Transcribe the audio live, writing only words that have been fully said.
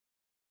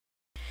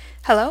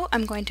Hello,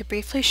 I'm going to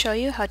briefly show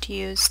you how to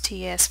use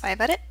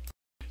TES5edit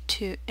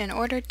in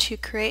order to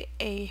create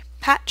a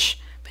patch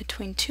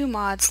between two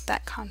mods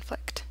that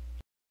conflict.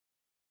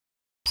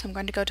 So I'm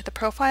going to go to the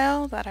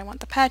profile that I want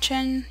the patch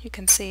in. You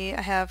can see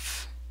I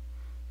have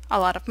a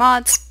lot of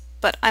mods,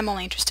 but I'm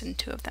only interested in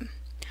two of them.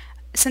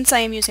 Since I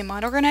am using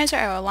Mod Organizer,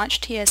 I will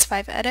launch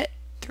TES5edit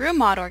through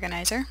Mod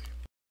Organizer,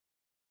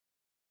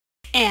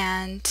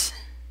 and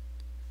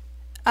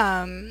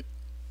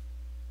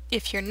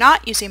if you're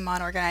not using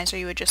Mod Organizer,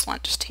 you would just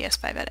launch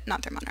TES5edit,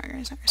 not through Mod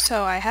Organizer.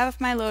 So I have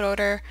my load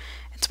order.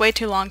 It's way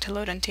too long to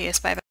load in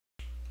TES5edit,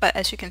 but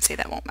as you can see,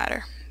 that won't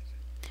matter.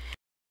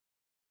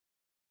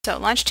 So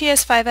launch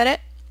TES5edit,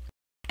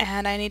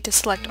 and I need to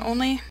select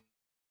only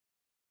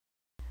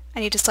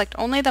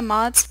the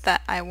mods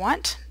that I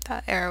want.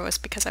 That error was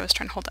because I was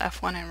trying to hold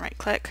F1 and right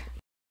click.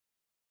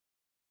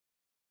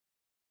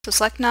 So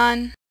select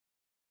none.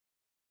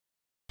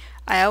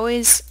 I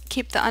always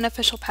keep the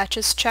unofficial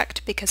patches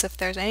checked because if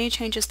there's any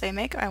changes they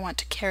make, I want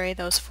to carry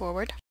those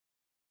forward.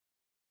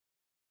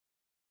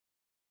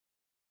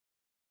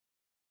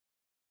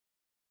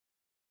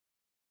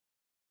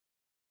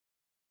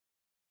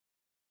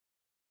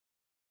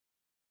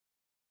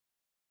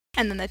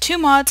 And then the two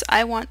mods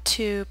I want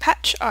to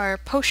patch are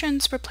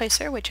Potions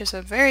Replacer, which is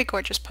a very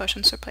gorgeous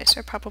Potions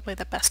Replacer, probably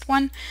the best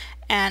one,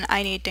 and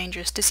iNeed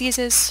Dangerous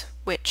Diseases,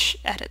 which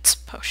edits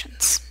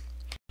potions.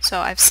 So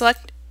I've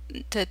selected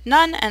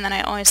none, and then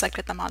I only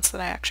selected the mods that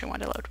I actually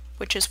want to load,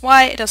 which is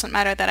why it doesn't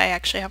matter that I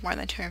actually have more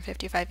than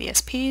 255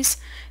 ESPs,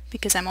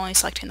 because I'm only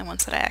selecting the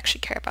ones that I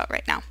actually care about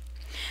right now.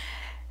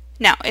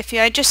 Now, if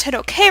I just hit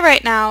OK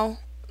right now,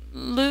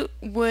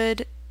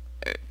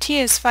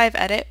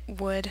 TES5edit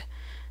would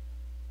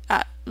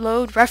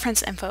load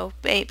reference info,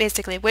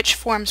 basically which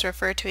forms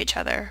refer to each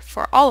other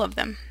for all of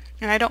them.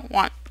 And I don't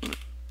want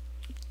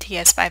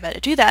TES5edit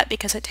to do that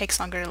because it takes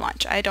longer to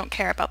launch. I don't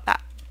care about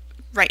that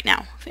right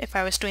now. If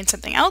I was doing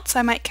something else,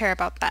 I might care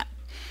about that.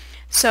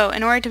 So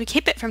in order to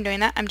keep it from doing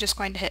that, I'm just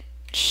going to hit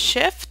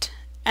Shift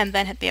and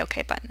then hit the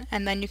OK button.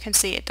 And then you can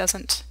see it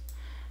doesn't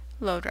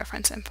load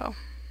reference info.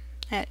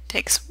 It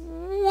takes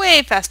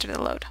way faster to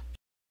load.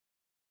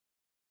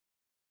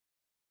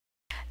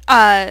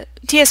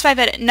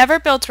 TES5edit never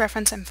builds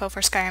reference info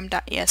for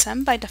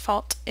Skyrim.esm by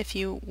default. If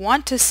you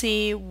want to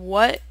see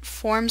what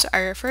forms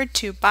are referred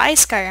to by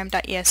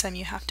Skyrim.esm,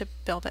 you have to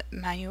build it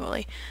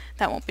manually.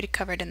 That won't be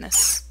covered in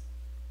this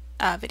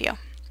video.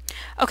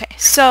 Okay,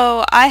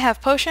 so I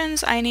have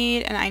Potions,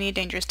 iNeed, and iNeed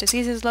Dangerous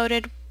Diseases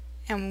loaded,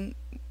 and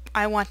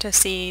I want to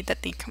see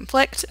that they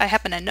conflict. I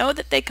happen to know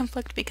that they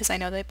conflict because I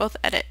know they both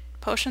edit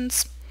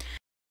potions,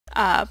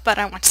 but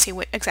I want to see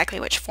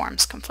exactly which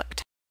forms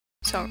conflict.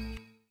 So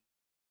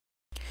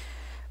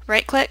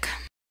right click,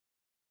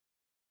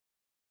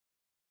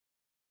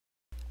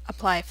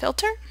 apply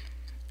filter,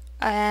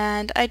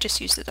 and I just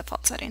use the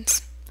default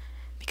settings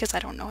because I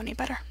don't know any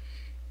better.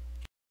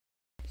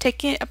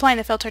 Applying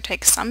the filter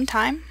takes some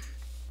time.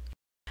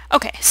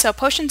 Okay, so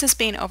Potions is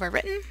being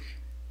overwritten,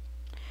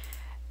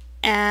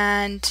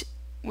 and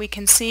we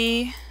can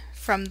see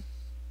from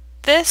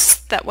this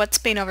that what's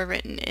being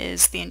overwritten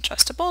is the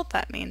ingestible.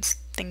 That means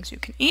things you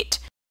can eat.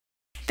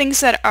 Things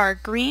that are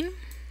green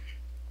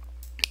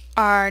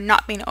are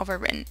not being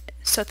overwritten.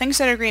 So things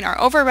that are green are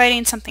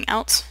overwriting something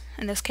else.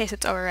 In this case,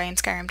 it's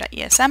overwriting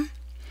Skyrim.esm,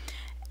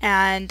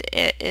 and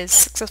it is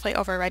successfully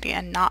overwriting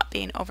and not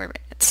being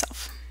overwritten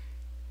itself.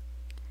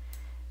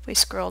 If we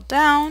scroll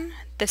down,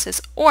 this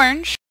is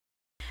orange.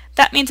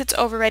 That means it's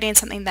overwriting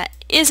something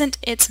that isn't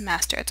its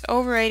master. It's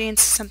overwriting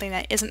something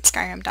that isn't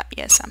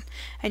Skyrim.esm.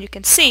 And you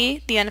can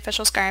see the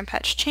unofficial Skyrim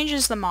patch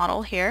changes the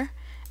model here,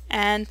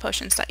 and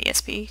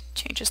Potions.esp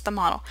changes the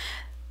model.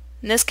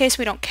 In this case,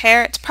 we don't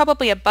care. It's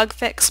probably a bug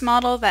fix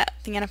model that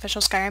the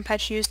unofficial Skyrim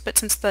patch used, but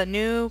since the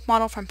new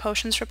model from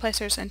Potions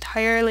Replacer is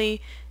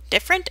entirely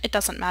different, it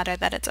doesn't matter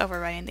that it's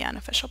overwriting the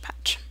unofficial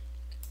patch.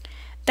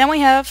 Then we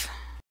have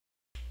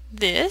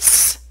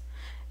this.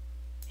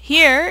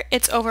 Here,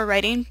 it's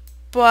overwriting,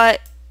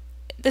 but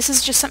this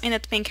is just something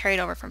that's being carried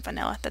over from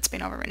vanilla that's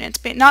being overwritten.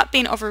 It's not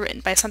being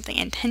overwritten by something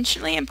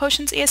intentionally in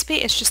Potions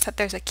ESP, it's just that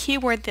there's a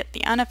keyword that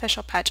the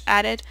unofficial patch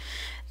added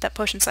that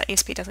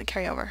Potions.esp doesn't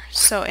carry over.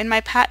 So in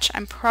my patch,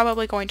 I'm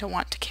probably going to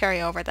want to carry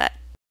over that.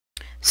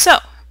 So,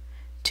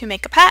 to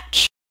make a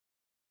patch,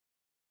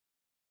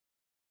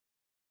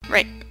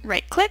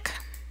 right click,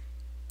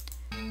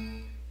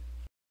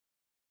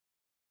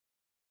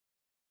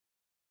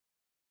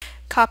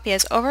 copy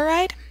as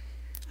override.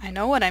 I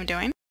know what I'm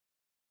doing.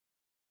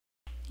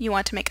 You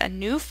want to make a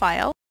new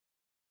file.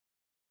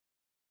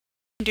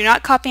 Do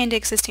not copy into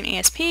existing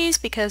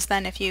ESPs because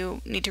then if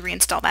you need to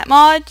reinstall that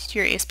mod,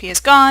 your ESP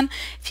is gone.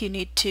 If you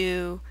need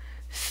to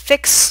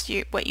fix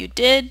what you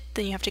did,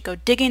 then you have to go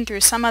digging through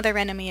some other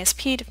random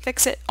ESP to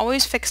fix it.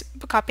 Always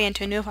copy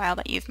into a new file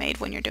that you've made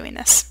when you're doing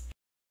this.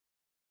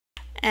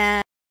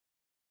 And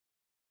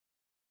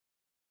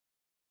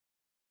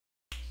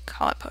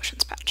call it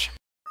Potions Patch.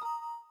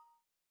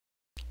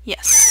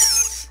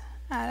 Yes,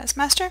 add as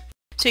master.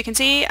 So you can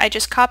see I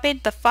just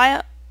copied the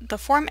file the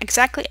form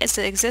exactly as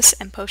it exists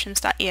in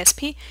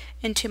potions.esp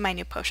into my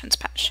new potions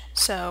patch.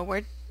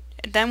 So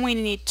then we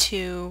need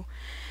to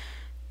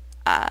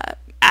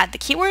add the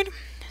keyword.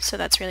 So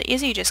that's really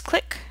easy. You just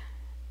click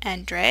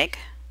and drag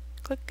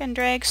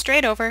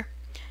straight over,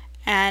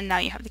 and now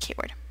you have the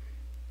keyword.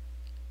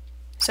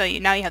 So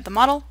now you have the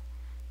model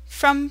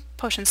from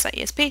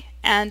potions.esp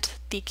and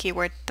the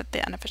keyword that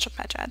the unofficial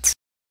patch adds.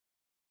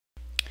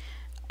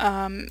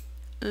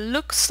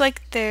 Looks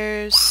like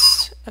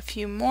there's a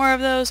few more of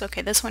those.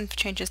 Okay, this one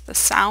changes the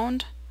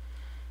sound.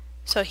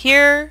 So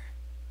here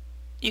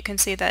you can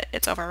see that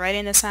it's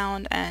overriding the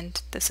sound, and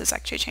this is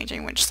actually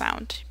changing which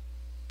sound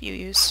you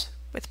use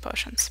with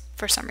potions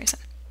for some reason.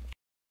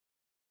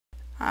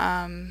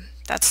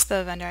 That's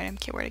the vendor item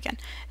keyword again.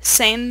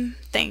 Same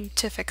thing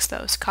to fix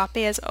those.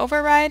 Copy as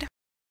override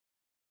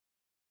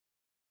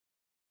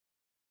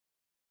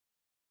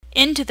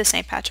into the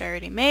same patch I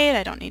already made.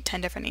 I don't need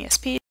 10 different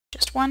ESPs,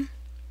 just one.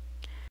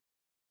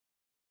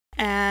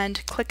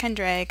 And click and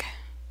drag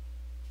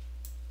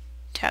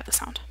to have the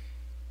sound.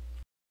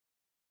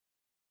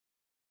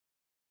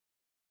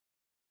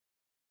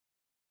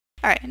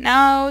 Alright,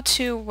 now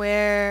to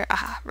where,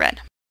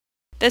 red.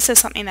 This is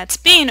something that's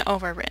being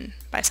overwritten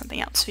by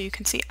something else. So you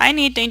can see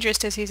iNeed dangerous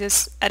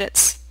diseases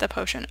edits the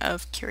potion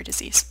of cure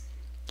disease.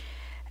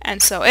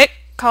 And so it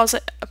calls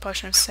it a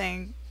potion of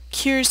saying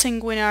cure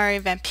sanguinary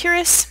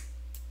vampiris,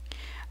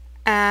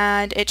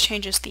 and it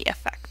changes the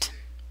effect.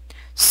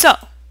 So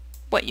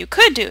what you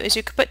could do is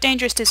you could put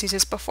dangerous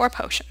diseases before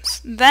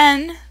potions.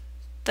 Then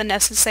the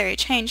necessary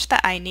change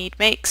that iNeed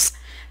makes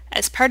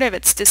as part of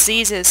its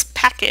diseases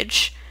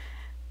package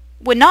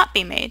would not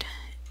be made.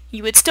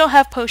 You would still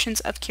have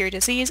potions of cure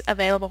disease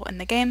available in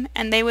the game,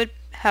 and they would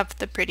have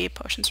the pretty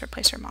potions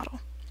replacer model.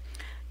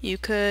 You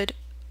could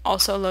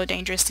also load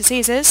dangerous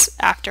diseases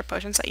after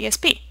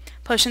potions.esp.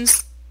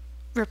 Potions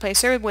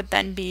replacer would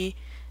then be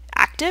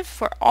active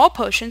for all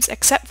potions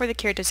except for the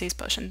cure disease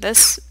potion.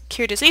 This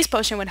cure disease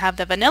potion would have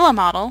the vanilla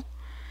model,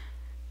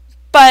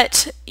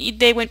 but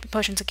they wouldn't be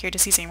potions of cure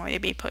disease anymore.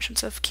 They'd be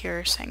potions of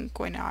cure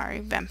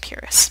sanguinary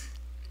vampiris.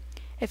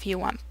 If you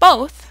want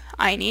both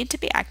iNeed to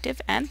be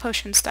active and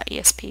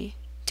potions.esp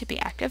to be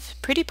active,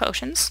 pretty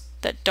potions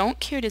that don't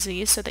cure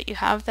disease so that you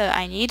have the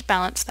iNeed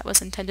balance that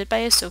was intended by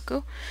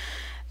Isuku,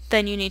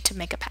 then you need to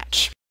make a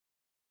patch.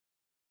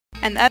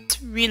 And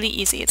that's really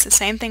easy. It's the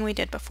same thing we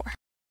did before.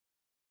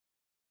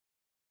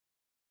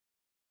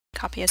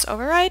 Copy as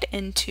override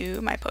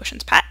into my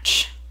potions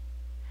patch.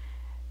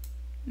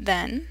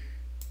 Then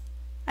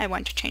I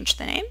want to change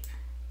the name.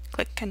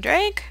 Click and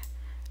drag.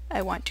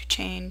 I want to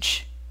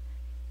change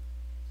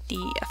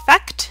the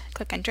effect.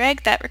 Click and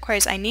drag. That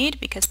requires iNeed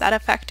because that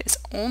effect is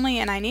only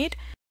in iNeed,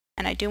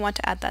 and I do want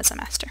to add that as a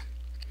master.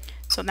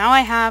 So now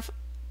I have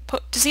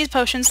disease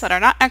potions that are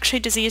not actually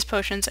disease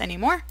potions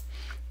anymore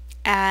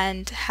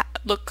and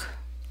look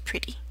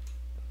pretty.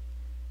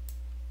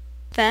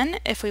 Then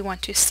if we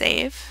want to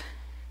save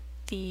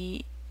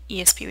the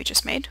ESP we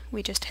just made,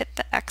 we just hit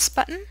the X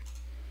button,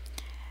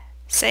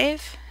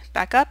 save,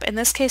 back up. In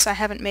this case I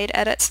haven't made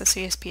edits, this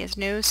ESP is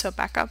new, so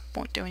backup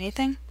won't do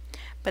anything,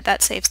 but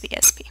that saves the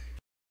ESP.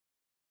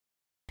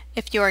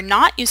 If you are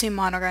not using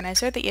Mod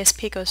Organizer, the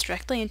ESP goes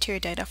directly into your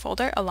data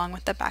folder along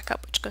with the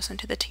backup, which goes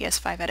into the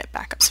TES5edit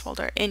backups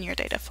folder in your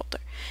data folder.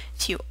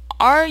 If you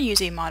are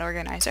using Mod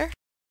Organizer,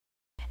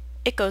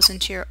 it goes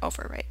into your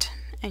overwrite.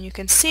 And you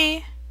can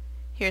see,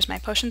 here's my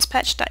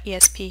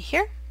potionspatch.esp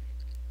here.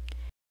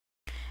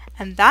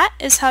 And that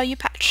is how you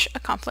patch a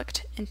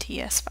conflict in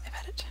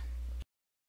TES5edit.